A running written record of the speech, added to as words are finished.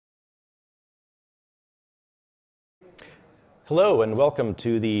Hello and welcome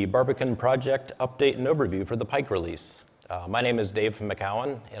to the Barbican project update and overview for the Pike release. My name is Dave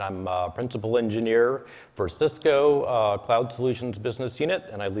McCowan and I'm Principal Engineer for Cisco Cloud Solutions Business Unit,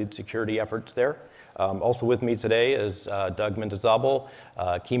 and I lead security efforts there. Also with me today is Doug Mentezabal,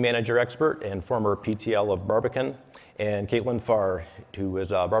 Key Manager Expert and former PTL of Barbican, and Caitlin Farr, who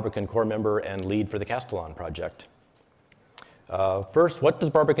is a Barbican core member and lead for the Castellan project. First, what does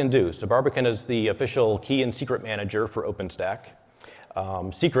Barbican do? So Barbican is the official key and secret manager for OpenStack.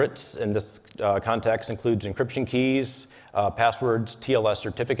 Secrets in this context includes encryption keys, passwords, TLS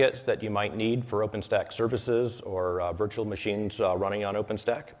certificates that you might need for OpenStack services or virtual machines running on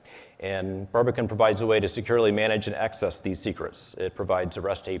OpenStack. And Barbican provides a way to securely manage and access these secrets. It provides a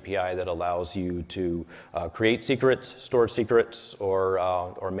REST API that allows you to create secrets, store secrets,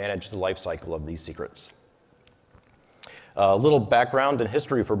 or manage the lifecycle of these secrets. A little background and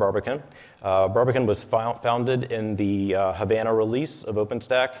history for Barbican. Barbican was founded in the Havana release of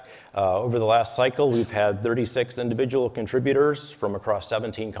OpenStack. Over the last cycle, we've had 36 individual contributors from across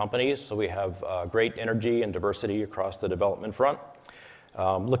 17 companies, so we have great energy and diversity across the development front.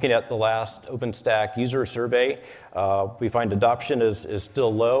 Looking at the last OpenStack user survey, we find adoption is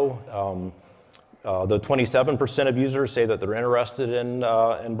still low. Though 27% of users say that they're interested in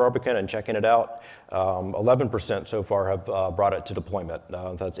Barbican and checking it out, 11% so far have brought it to deployment.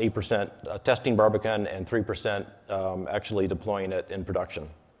 That's 8% testing Barbican and 3% actually deploying it in production.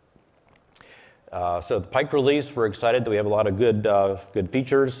 So the Pike release, we're excited that we have a lot of good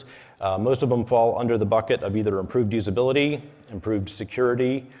features. Most of them fall under the bucket of either improved usability, improved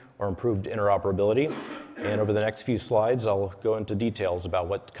security, or improved interoperability. And over the next few slides, I'll go into details about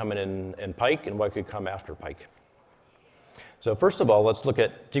what's coming in Pike and what could come after Pike. So first of all, let's look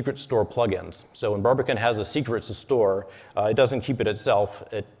at secret store plugins. So when Barbican has a secret to store, it doesn't keep it itself.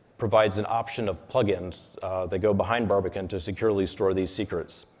 It provides an option of plugins that go behind Barbican to securely store these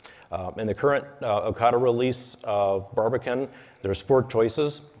secrets. In the current Okata release of Barbican, there's 4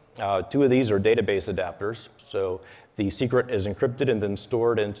 choices. 2 of these are database adapters. So the secret is encrypted and then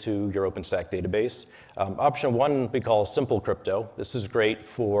stored into your OpenStack database. Option 1 we call Simple Crypto. This is great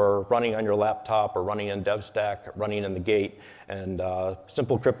for running on your laptop or running in DevStack, running in the gate. And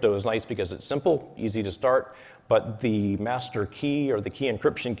Simple Crypto is nice because it's simple, easy to start, but the master key or the key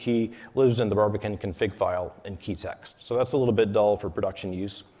encryption key lives in the Barbican config file in key text. So that's a little bit dull for production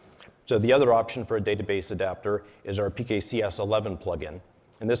use. So the other option for a database adapter is our PKCS11 plugin.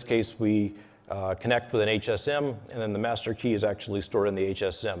 In this case, we connect with an HSM, and then the master key is actually stored in the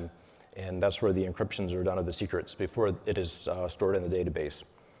HSM. And that's where the encryptions are done of the secrets before it is stored in the database.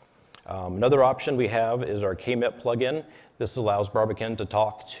 Another option we have is our KMIP plugin. This allows Barbican to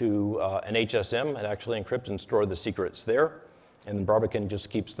talk to an HSM and actually encrypt and store the secrets there. And Barbican just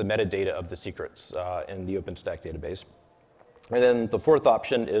keeps the metadata of the secrets in the OpenStack database. And then the 4th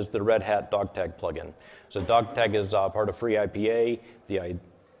option is the Red Hat DogTag plugin. So DogTag is part of Free IPA, the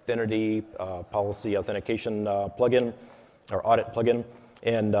identity policy authentication plugin, or audit plugin,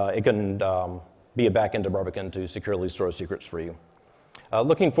 and it can be a backend to Barbican to securely store secrets for you.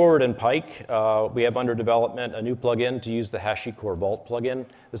 Looking forward in Pike, we have under development a new plugin to use the HashiCorp Vault plugin.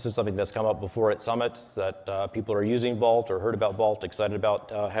 This is something that's come up before at summits that people are using Vault or heard about Vault, excited about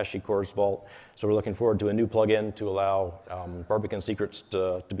HashiCorp's Vault. So we're looking forward to a new plugin to allow Barbican secrets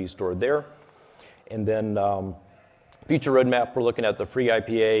to be stored there. And then future roadmap, we're looking at the Free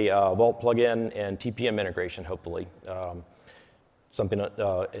IPA Vault plugin and TPM integration, hopefully, something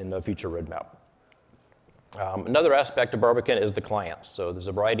in the future roadmap. Another aspect of Barbican is the clients. So there's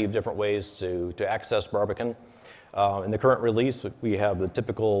a variety of different ways to access Barbican. In the current release, we have the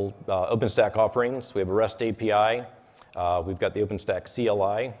typical OpenStack offerings. We have a REST API. We've got the OpenStack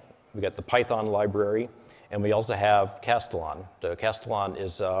CLI. We've got the Python library. And we also have Castellan. So Castellan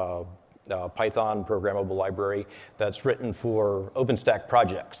is a Python programmable library that's written for OpenStack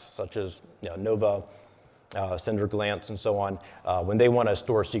projects, such as Nova, Cinder Glance, and so on. When they want to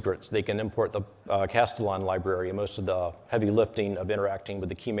store secrets, they can import the Castellan library, and most of the heavy lifting of interacting with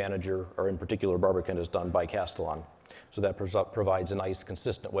the key manager, or in particular Barbican, is done by Castellan. So that provides a nice,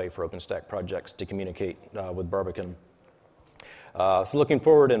 consistent way for OpenStack projects to communicate with Barbican. So looking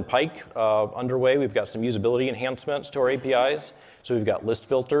forward in Pike, underway, we've got some usability enhancements to our APIs. So we've got list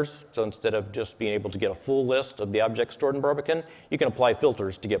filters. So instead of just being able to get a full list of the objects stored in Barbican, you can apply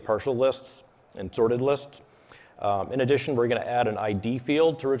filters to get partial lists and sorted lists. In addition, we're going to add an ID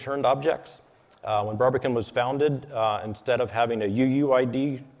field to returned objects. When Barbican was founded, instead of having a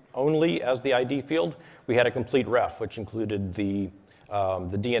UUID only as the ID field, we had a complete ref, which included the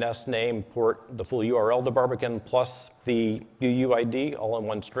DNS name, port, the full URL to Barbican, plus the UUID all in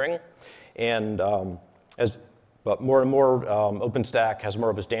one string. And as But more and more, OpenStack has more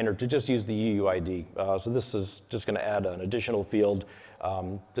of a standard to just use the UUID. So this is just going to add an additional field.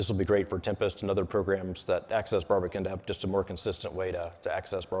 This will be great for Tempest and other programs that access Barbican to have just a more consistent way to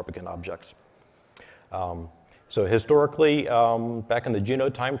access Barbican objects. So historically, back in the Juno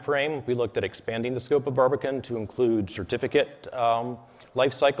timeframe, we looked at expanding the scope of Barbican to include certificate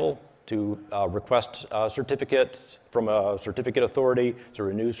lifecycle, to request certificates from a certificate authority, to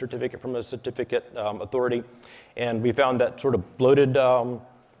renew certificate from a certificate authority. And we found that sort of bloated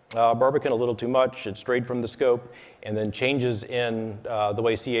Barbican a little too much. It strayed from the scope. And then changes in the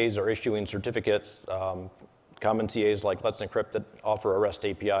way CAs are issuing certificates, common CAs like Let's Encrypt that offer a REST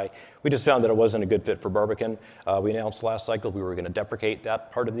API. We just found that it wasn't a good fit for Barbican. We announced last cycle we were going to deprecate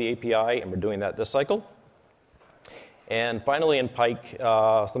that part of the API, and we're doing that this cycle. And finally in Pike,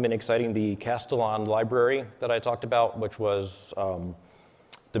 something exciting, the Castellan library that I talked about, which was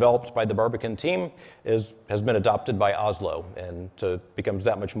developed by the Barbican team, has been adopted by Oslo, and becomes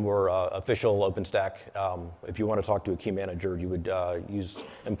that much more official OpenStack. If you want to talk to a key manager, you would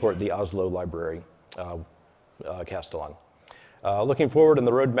import the Oslo library, Castellan. Looking forward in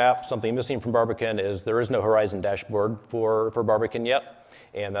the roadmap, something missing from Barbican is there is no Horizon dashboard for Barbican yet,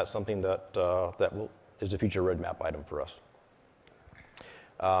 and that's something that is a future roadmap item for us.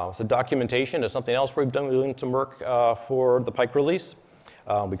 So documentation is something else we've done doing some work for the Pike release.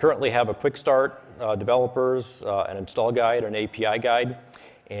 We currently have a quick start, developers, an install guide, an API guide,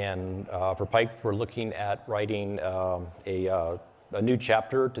 and for Pike we're looking at writing a new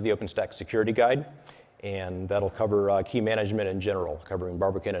chapter to the OpenStack security guide, and that'll cover key management in general, covering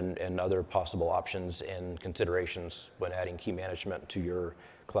Barbican and other possible options and considerations when adding key management to your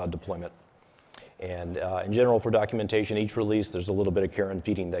cloud deployment. And in general, for documentation, each release, there's a little bit of care and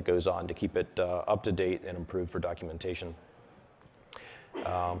feeding that goes on to keep it up to date and improved for documentation.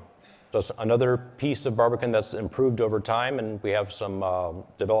 So another piece of Barbican that's improved over time, and we have some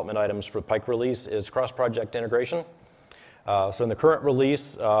development items for Pike release, is cross-project integration. So in the current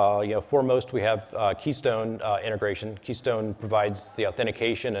release, foremost we have Keystone integration. Keystone provides the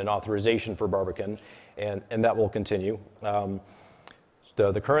authentication and authorization for Barbican, and that will continue.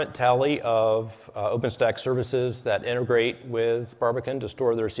 So the current tally of OpenStack services that integrate with Barbican to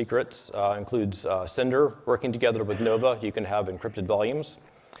store their secrets includes Cinder working together with Nova. You can have encrypted volumes.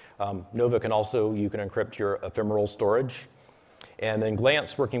 Nova can also, you can encrypt your ephemeral storage. And then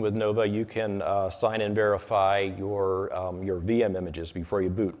Glance working with Nova, you can sign and verify your VM images before you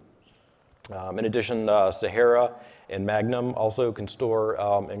boot. In addition, Sahara and Magnum also can store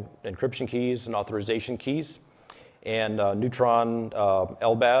encryption keys and authorization keys. And Neutron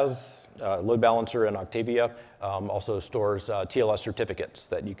LBAS, load balancer in Octavia, also stores TLS certificates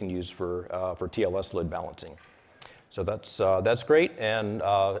that you can use for TLS load balancing. So that's great. And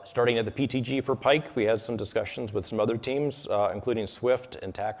starting at the PTG for Pike, we had some discussions with some other teams, including Swift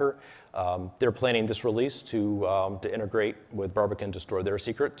and Tacker. They're planning this release to integrate with Barbican to store their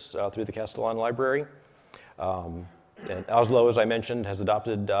secrets through the Castellan library. And Oslo, as I mentioned, has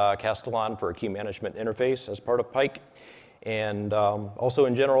adopted Castellan for a key management interface as part of Pike. And also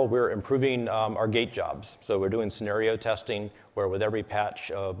in general, we're improving our gate jobs. So we're doing scenario testing where with every patch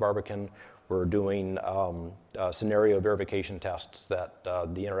of Barbican, we're doing scenario verification tests that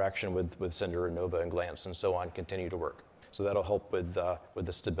the interaction with Cinder and Nova and Glance and so on continue to work. So that'll help with the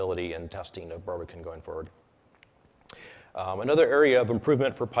stability and testing of Barbican going forward. Another area of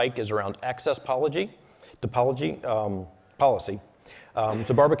improvement for Pike is around access policy. So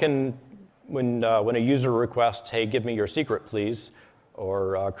Barbican, when a user requests, hey, give me your secret, please,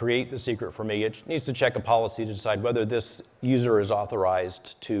 or create the secret for me, it needs to check a policy to decide whether this user is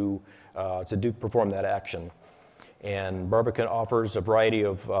authorized to perform that action. And Barbican offers a variety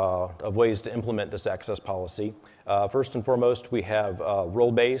of ways to implement this access policy. First and foremost, we have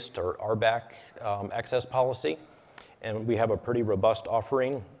role-based or RBAC access policy, and we have a pretty robust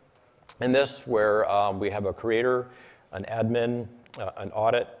offering in this, where we have a creator, an admin, an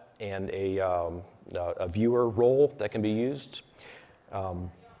audit, and a viewer role that can be used.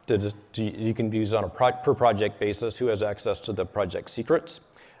 You can use on a per project basis who has access to the project secrets.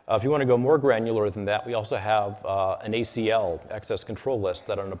 If you want to go more granular than that, we also have an ACL, access control list,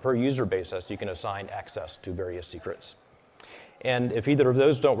 that on a per user basis you can assign access to various secrets. And if either of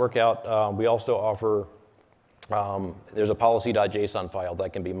those don't work out, we also offer there's a policy.json file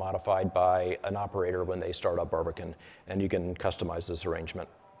that can be modified by an operator when they start up Barbican, and you can customize this arrangement.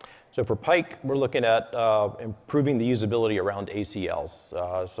 So for Pike, we're looking at improving the usability around ACLs.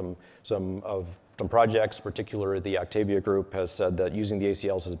 Some projects, particularly the Octavia group, has said that using the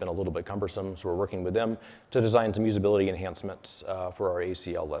ACLs has been a little bit cumbersome, so we're working with them to design some usability enhancements for our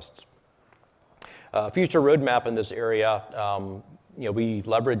ACL lists. Future roadmap in this area, we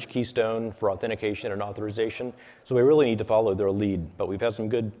leverage Keystone for authentication and authorization, so we really need to follow their lead. But we've had some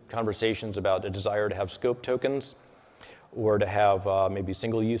good conversations about a desire to have scope tokens or to have maybe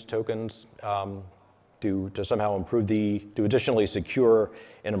single-use tokens to somehow to additionally secure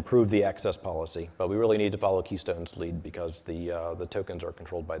and improve the access policy. But we really need to follow Keystone's lead because the tokens are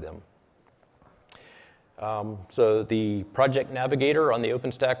controlled by them. So the project navigator on the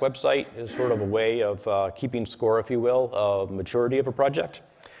OpenStack website is sort of a way of keeping score, if you will, of maturity of a project.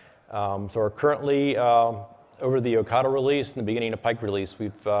 So we're currently, over the Okada release and the beginning of Pike release,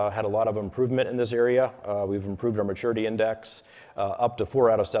 we've had a lot of improvement in this area. We've improved our maturity index up to 4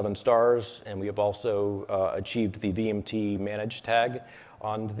 out of 7 stars, and we have also achieved the VMT manage tag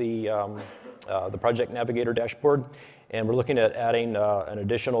on the project navigator dashboard. And we're looking at adding an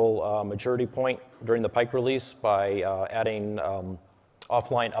additional maturity point during the Pike release by adding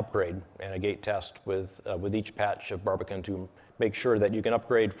offline upgrade and a gate test with each patch of Barbican to make sure that you can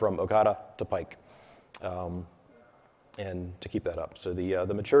upgrade from Okada to Pike and to keep that up. So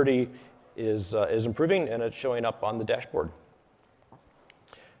the maturity is improving and it's showing up on the dashboard.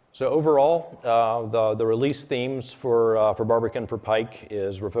 So overall, the release themes for Barbican for Pike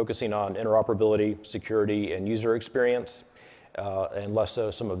is we're focusing on interoperability, security, and user experience, and less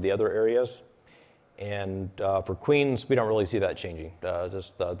so some of the other areas. And for Queens, we don't really see that changing.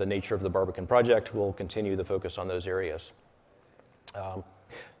 Just the nature of the Barbican project will continue the focus on those areas. So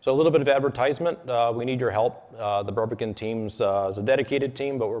a little bit of advertisement. We need your help. The Barbican team's is a dedicated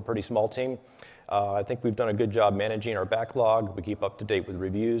team, but we're a pretty small team. I think we've done a good job managing our backlog. We keep up to date with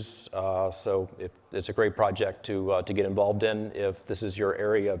reviews, so it's a great project to get involved in if this is your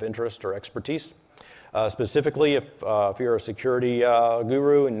area of interest or expertise. Specifically, if you're a security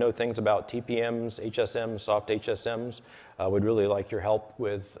guru and know things about TPMs, HSMs, soft HSMs, we'd really like your help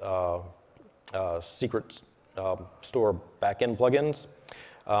with secret store backend plugins.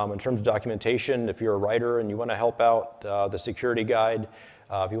 In terms of documentation, if you're a writer and you want to help out the security guide,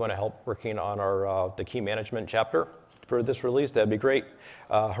 if you want to help working on the key management chapter for this release, that'd be great.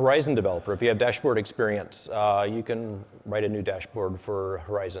 Horizon developer, if you have dashboard experience, you can write a new dashboard for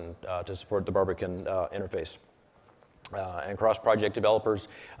Horizon to support the Barbican interface. And cross-project developers,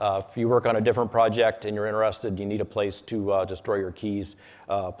 if you work on a different project and you're interested, you need a place to store your keys,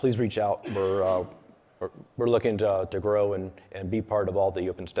 please reach out. We're looking to grow and be part of all the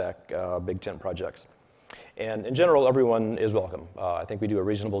OpenStack Big Tent projects. And in general, everyone is welcome. I think we do a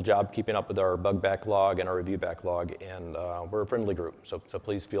reasonable job keeping up with our bug backlog and our review backlog, and we're a friendly group, so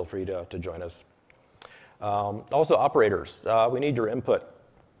please feel free to join us. Also, operators, we need your input.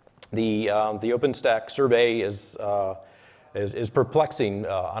 The OpenStack survey is perplexing,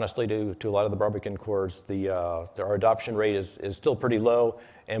 honestly, to a lot of the Barbican cores. Our adoption rate is still pretty low,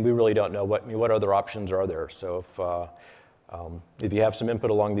 and we really don't know what other options are there. So if you have some input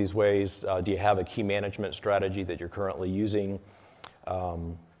along these ways, do you have a key management strategy that you're currently using?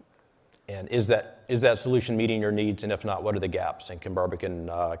 And is that solution meeting your needs? And if not, what are the gaps? And can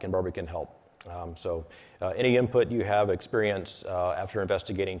Barbican help? So any input you have experience after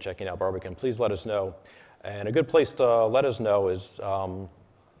investigating, checking out Barbican, please let us know. And a good place to let us know is a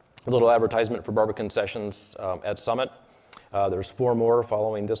little advertisement for Barbican sessions at Summit. There's 4 more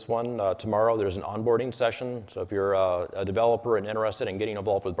following this one. Tomorrow there's an onboarding session, so if you're a developer and interested in getting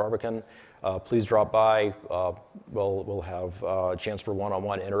involved with Barbican, please drop by. We'll have a chance for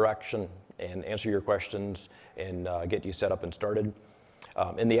one-on-one interaction and answer your questions and get you set up and started.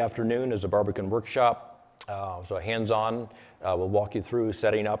 In the afternoon is a Barbican workshop, so hands-on. We'll walk you through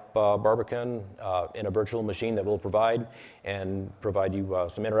setting up Barbican in a virtual machine that we'll provide and provide you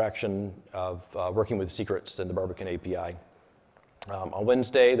some interaction of working with secrets in the Barbican API. On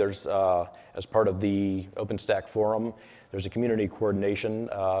Wednesday, there's, as part of the OpenStack forum, there's a community coordination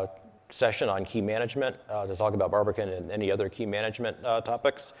session on key management to talk about Barbican and any other key management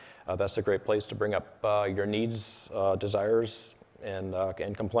topics. That's a great place to bring up your needs, desires, and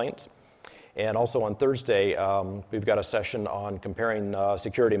complaints. And also on Thursday, we've got a session on comparing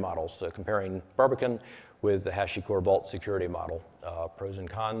security models, so comparing Barbican with the HashiCorp Vault security model, pros and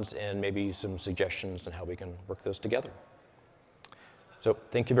cons, and maybe some suggestions on how we can work those together. So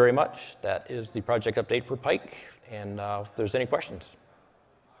thank you very much. That is the project update for Pike, and if there's any questions.